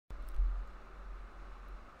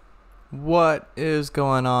What is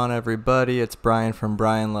going on, everybody? It's Brian from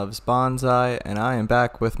Brian Loves Bonsai, and I am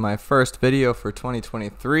back with my first video for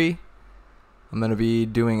 2023. I'm going to be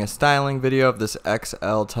doing a styling video of this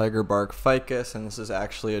XL Tigerbark ficus, and this is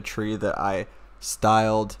actually a tree that I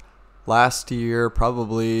styled last year,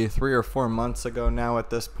 probably 3 or 4 months ago now at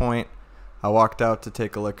this point. I walked out to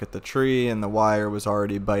take a look at the tree, and the wire was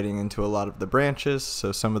already biting into a lot of the branches,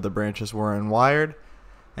 so some of the branches were unwired.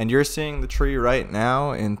 And you're seeing the tree right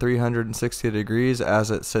now in 360 degrees as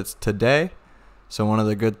it sits today. So one of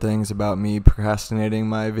the good things about me procrastinating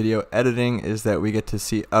my video editing is that we get to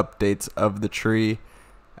see updates of the tree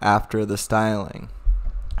after the styling.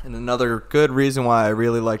 And another good reason why I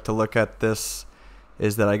really like to look at this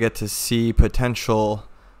is that I get to see potential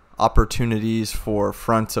opportunities for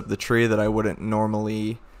fronts of the tree that I wouldn't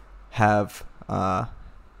normally have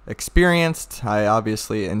experienced. I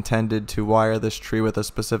obviously intended to wire this tree with a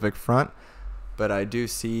specific front, but I do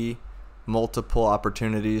see multiple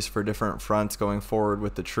opportunities for different fronts going forward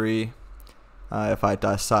with the tree if I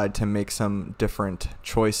decide to make some different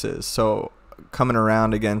choices. So coming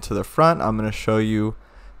around again to the front, I'm going to show you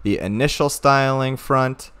the initial styling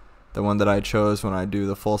front, the one that I chose when I do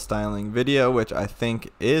the full styling video, which I think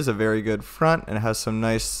is a very good front and it has some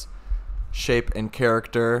nice shape and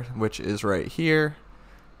character, which is right here.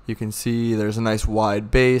 You can see there's a nice wide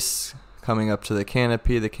base coming up to the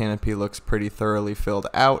canopy. The canopy looks pretty thoroughly filled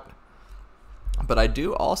out. But I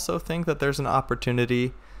do also think that there's an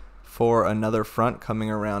opportunity for another front coming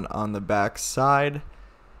around on the back side.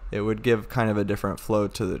 It would give kind of a different flow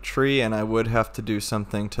to the tree, and I would have to do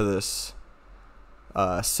something to this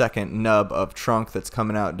second nub of trunk that's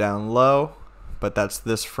coming out down low. But that's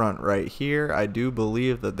this front right here. I do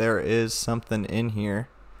believe that there is something in here,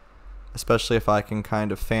 especially if I can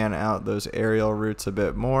kind of fan out those aerial roots a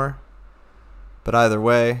bit more. But either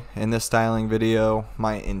way, in this styling video,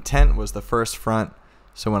 my intent was the first front,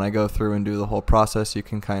 so when I go through and do the whole process, you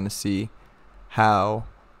can kind of see how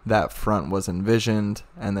that front was envisioned,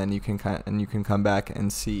 and then you can come back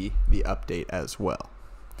and see the update as well.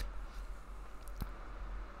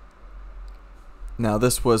 Now,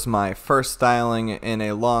 this was my first styling in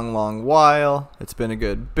a long while. It's been a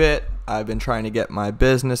good bit. I've been trying to get my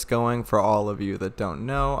business going. For all of you that don't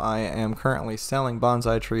know, I am currently selling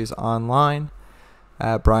bonsai trees online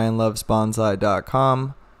at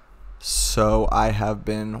brianlovesbonsai.com. So I have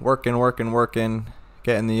been working,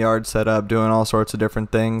 getting the yard set up, doing all sorts of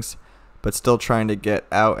different things, but still trying to get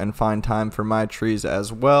out and find time for my trees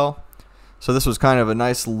as well. So this was kind of a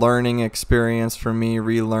nice learning experience for me,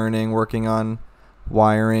 relearning, working on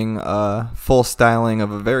wiring full styling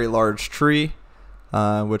of a very large tree,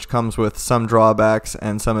 which comes with some drawbacks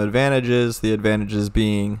and some advantages. The advantages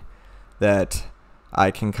being that I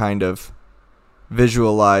can kind of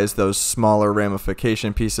visualize those smaller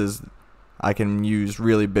ramification pieces. I can use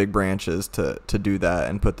really big branches to do that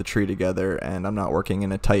and put the tree together, and I'm not working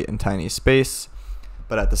in a tight and tiny space.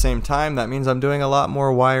 But at the same time, that means I'm doing a lot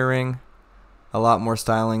more wiring, a lot more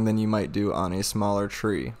styling than you might do on a smaller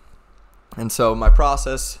tree. And so my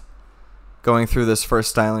process going through this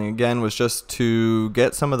first styling again was just to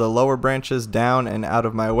get some of the lower branches down and out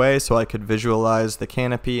of my way so I could visualize the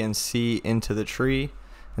canopy and see into the tree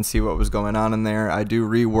and see what was going on in there. I do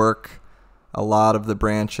rework a lot of the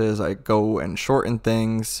branches. I go and shorten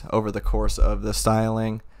things over the course of the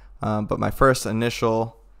styling. But my first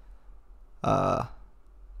initial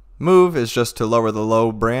move is just to lower the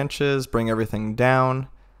low branches, bring everything down,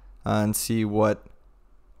 and see what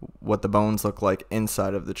the bones look like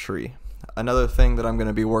inside of the tree. Another thing that I'm going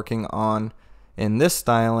to be working on in this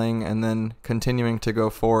styling and then continuing to go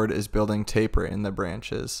forward is building taper in the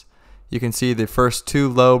branches. You can see the first two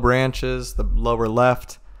low branches, the lower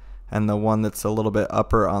left and the one that's a little bit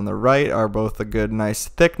upper on the right, are both a good nice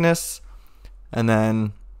thickness, and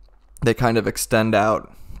then they kind of extend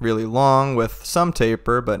out really long with some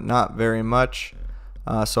taper but not very much.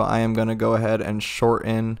 So I am going to go ahead and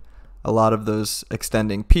shorten a lot of those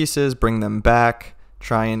extending pieces, bring them back,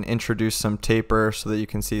 try and introduce some taper so that you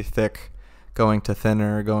can see thick going to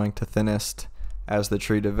thinner, going to thinnest as the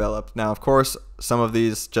tree develops. Now, of course, some of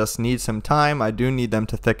these just need some time. I do need them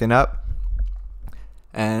to thicken up,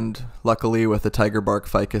 and luckily with the Tigerbark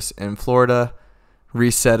ficus in Florida,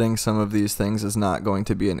 resetting some of these things is not going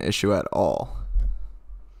to be an issue at all.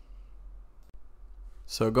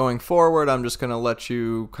 So going forward, I'm just going to let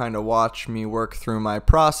you kind of watch me work through my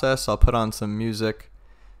process. I'll put on some music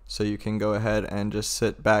so you can go ahead and just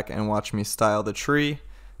sit back and watch me style the tree.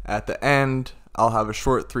 At the end, I'll have a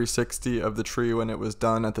short 360 of the tree when it was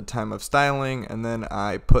done at the time of styling, and then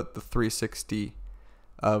I put the 360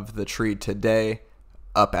 of the tree today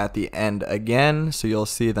up at the end again, so you'll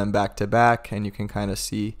see them back to back, and you can kind of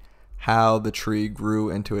see how the tree grew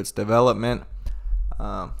into its development.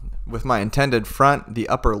 With my intended front, the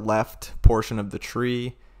upper left portion of the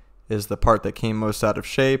tree is the part that came most out of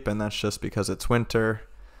shape, and that's just because it's winter.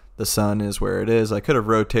 The sun is where it is. I could have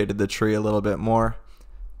rotated the tree a little bit more,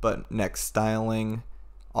 but next styling,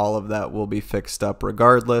 all of that will be fixed up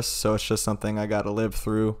regardless, so it's just something I got to live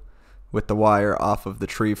through with the wire off of the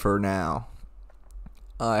tree for now.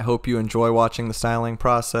 I hope you enjoy watching the styling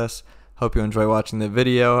process. Hope you enjoy watching the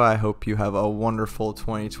video. I hope you have a wonderful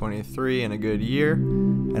 2023 and a good year,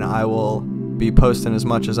 and I will be posting as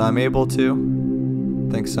much as I'm able to.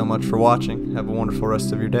 Thanks so much for watching. Have a wonderful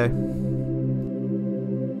rest of your day.